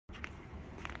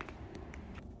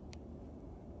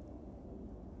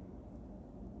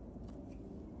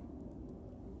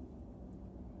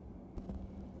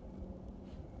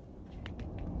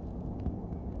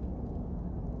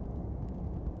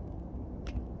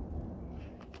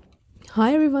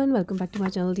Hi everyone, welcome back to my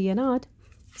channel Tea and Art.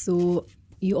 So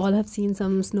you all have seen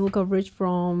some snow coverage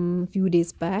from few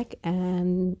days back,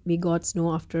 and we got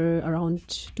snow after around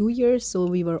 2 years, so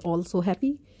we were all so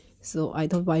happy. So I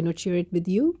thought, why not share it with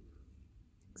you?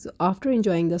 So after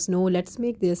enjoying the snow, let's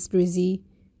make this Druzy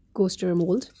coaster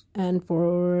mold. And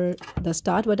for the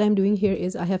start, what I'm doing here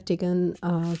is I have taken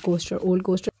a old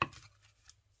coaster.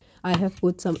 I have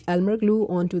put some Elmer glue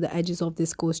onto the edges of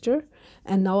this coaster,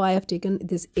 and now I have taken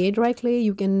this airdry clay.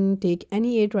 You can take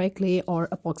any airdry clay or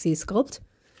epoxy sculpt,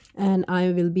 and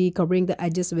I will be covering the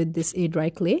edges with this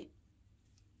airdry clay,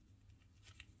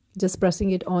 just pressing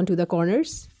it onto the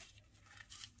corners.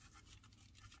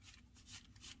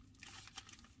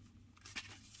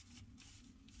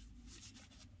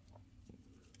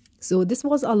 So this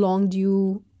was a long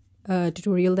due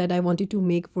tutorial that I wanted to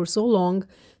make for so long,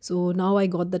 so now I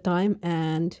got the time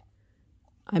and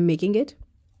I'm making it.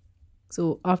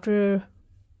 So after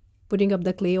putting up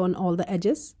the clay on all the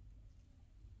edges,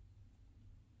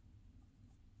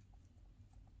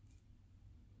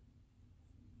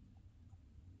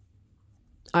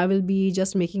 I will be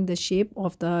just making the shape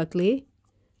of the clay,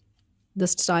 the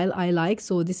style I like.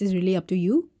 So this is really up to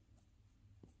you.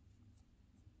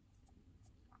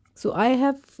 So I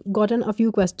have gotten a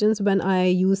few questions when I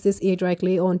use this airdry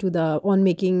clay on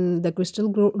making the crystal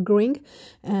growing,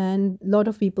 and a lot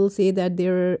of people say that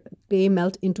their clay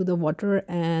melt into the water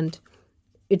and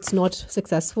it's not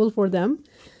successful for them.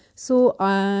 So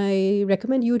I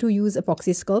recommend you to use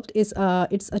Epoxy Sculpt.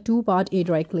 It's a two-part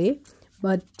airdry clay,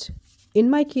 but in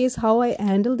my case, how I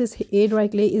handle this airdry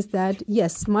clay is that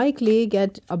yes, my clay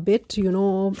get a bit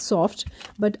soft,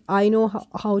 but I know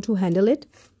how to handle it,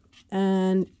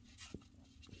 and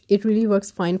it really works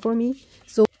fine for me.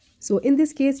 So in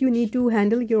this case, you need to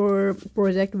handle your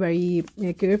project very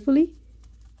carefully,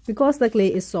 because the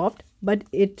clay is soft, but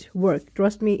it work.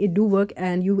 Trust me, it do work,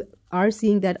 and you are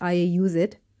seeing that I use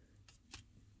it.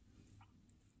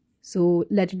 So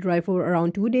let it dry for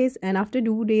around 2 days, and after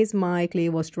 2 days my clay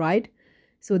was dried.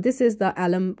 So this is the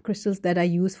alum crystals that I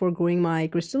use for growing my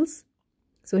crystals.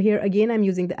 So here again I'm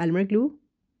using the Elmer glue,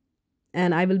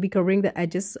 and I will be covering the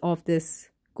edges of this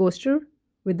coaster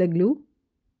with the glue,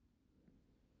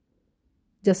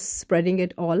 just spreading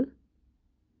it all.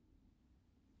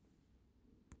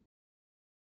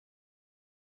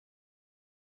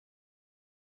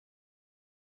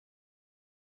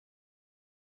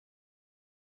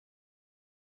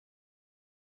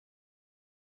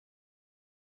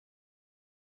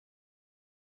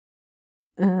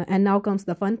 And now comes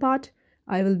the fun part.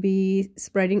 I will be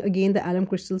spreading again the alum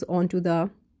crystals onto the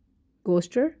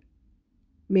coaster.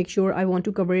 Make sure I want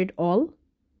to cover it all.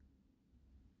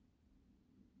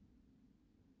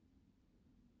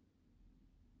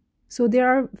 So there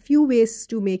are few ways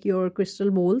to make your crystal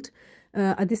mold.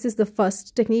 This is the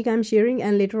first technique I'm sharing,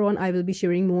 and later on I will be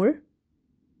sharing more.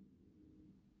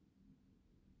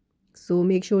 So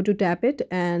make sure to tap it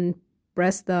and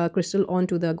press the crystal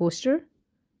onto the coaster.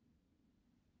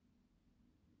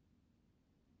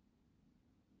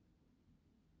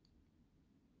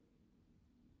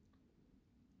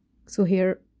 So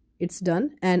here it's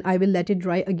done, and I will let it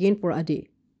dry again for a day.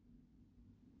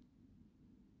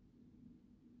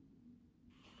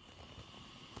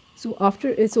 So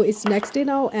it's next day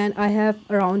now, and I have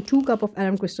around 2 cups of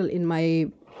alum crystal in my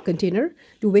container,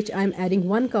 to which I'm adding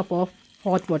 1 cup of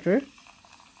hot water.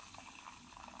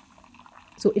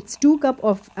 So it's 2 cups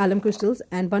of alum crystals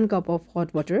and 1 cup of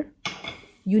hot water.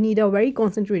 You need a very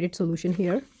concentrated solution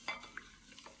here.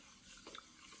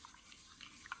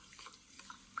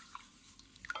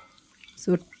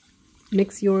 So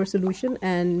mix your solution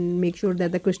and make sure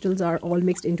that the crystals are all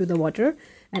mixed into the water,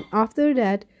 and after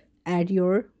that add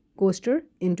your coaster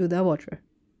into the water,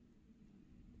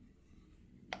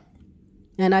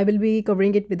 and I will be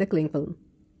covering it with the cling film.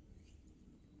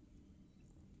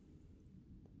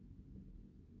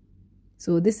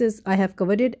 So this is, I have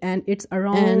covered it, and it's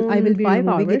around, and I will be 5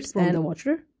 hours from the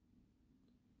water,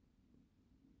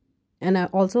 and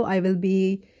I will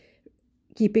be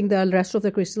keeping the rest of the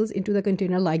crystals into the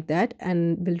container like that,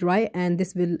 and will dry, and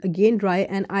this will again dry,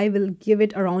 and I will give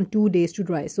it around 2 days to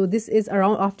dry. So this is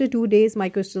around, after 2 days my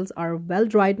crystals are well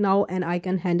dried now, and I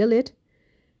can handle it.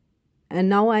 And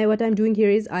now what I'm doing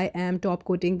here is I am top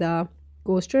coating the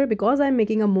coaster, because I'm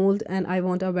making a mold and I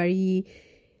want a very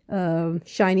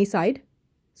shiny side,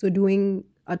 so doing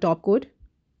a top coat.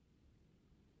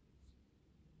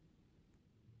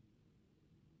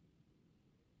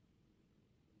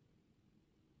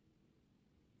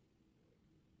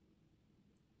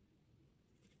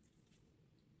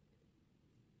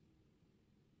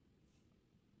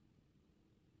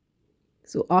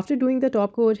 So after doing the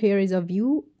top coat, here is a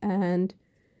view, and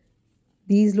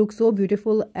these look so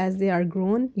beautiful as they are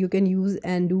grown. You can use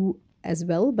and do as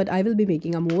well, but I will be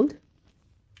making a mold.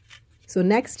 So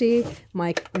next day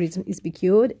my resin is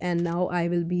cured, and now I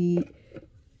will be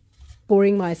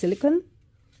pouring my silicone.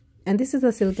 And this is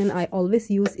a silicone I always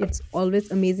use. It's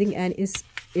always amazing, and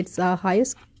it's a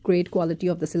highest grade quality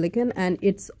of the silicone, and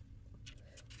it's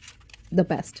the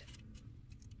best.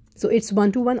 So it's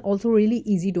 1:1, also really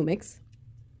easy to mix.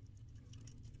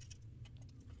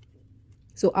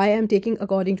 So I am taking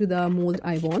according to the mold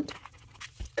I want.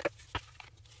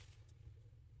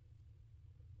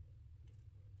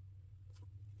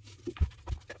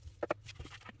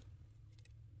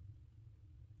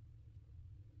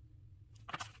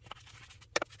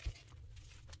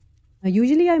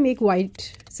 Usually I make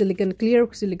white silicone, clear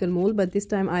silicone mold, but this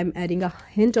time I'm adding a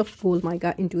hint of gold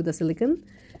mica into the silicone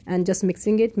and just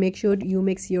mixing it. Make sure you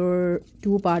mix your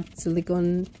 2-part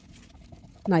silicone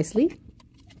nicely.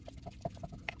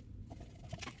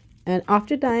 And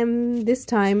after this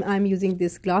time I'm using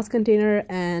this glass container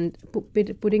and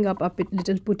putting up a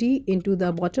little putty into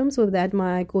the bottom so that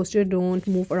my coaster don't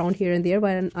move around here and there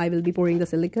when I will be pouring the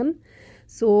silicone.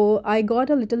 So I got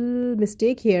a little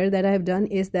mistake here that I have done,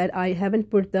 is that I haven't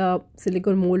put the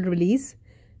silicone mold release.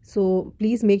 So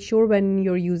please make sure when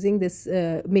you're using this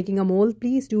making a mold,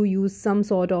 please do use some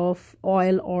sort of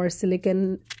oil or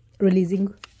silicone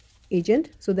releasing agent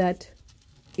so that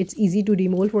it's easy to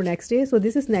demold for next day. So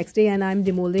this is next day and I'm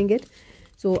demolding it.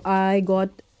 So I got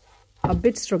a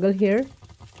bit struggle here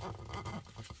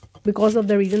because of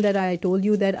the reason that I told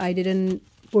you, that I didn't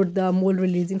put the mold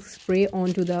releasing spray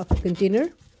onto the container.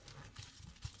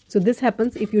 So this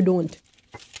happens if you don't.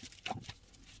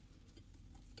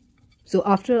 So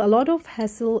after a lot of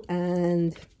hassle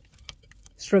and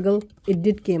struggle, it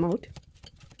did came out.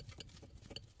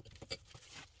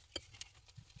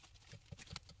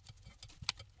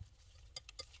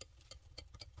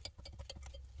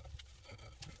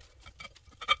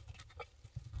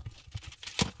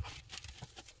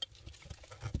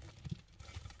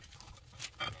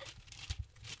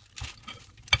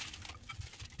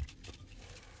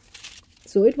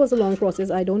 So it was a long process.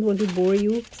 I don't want to bore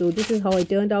you. So this is how it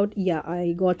turned out. Yeah,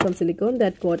 I got some silicone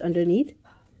that got underneath.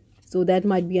 So that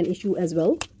might be an issue as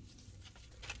well.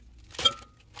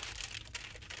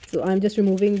 So I'm just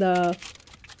removing the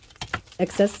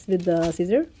excess with the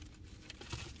scissor.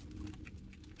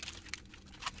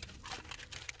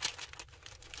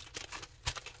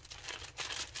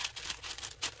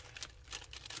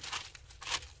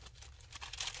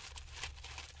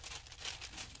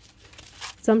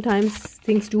 Sometimes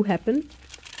things do happen,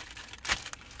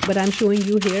 but I'm showing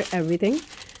you here everything.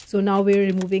 So now we're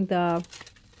removing the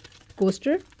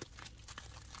coaster.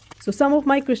 So some of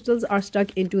my crystals are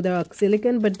stuck into the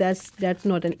silicone, but that's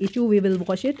not an issue. We will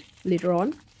wash it later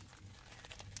on.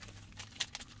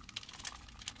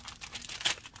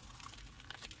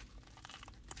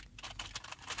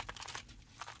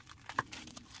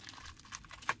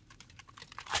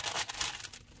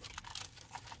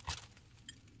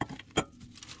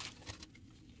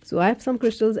 So I have some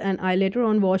crystals and I later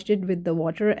on washed it with the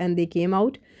water and they came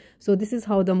out. So this is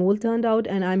how the mold turned out,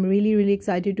 and I'm really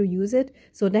excited to use it.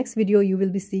 So next video you will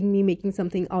be seeing me making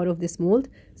something out of this mold.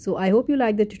 So I hope you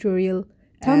like the tutorial.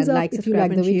 Thumbs up if you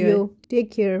like the video. Take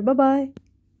care. Bye bye.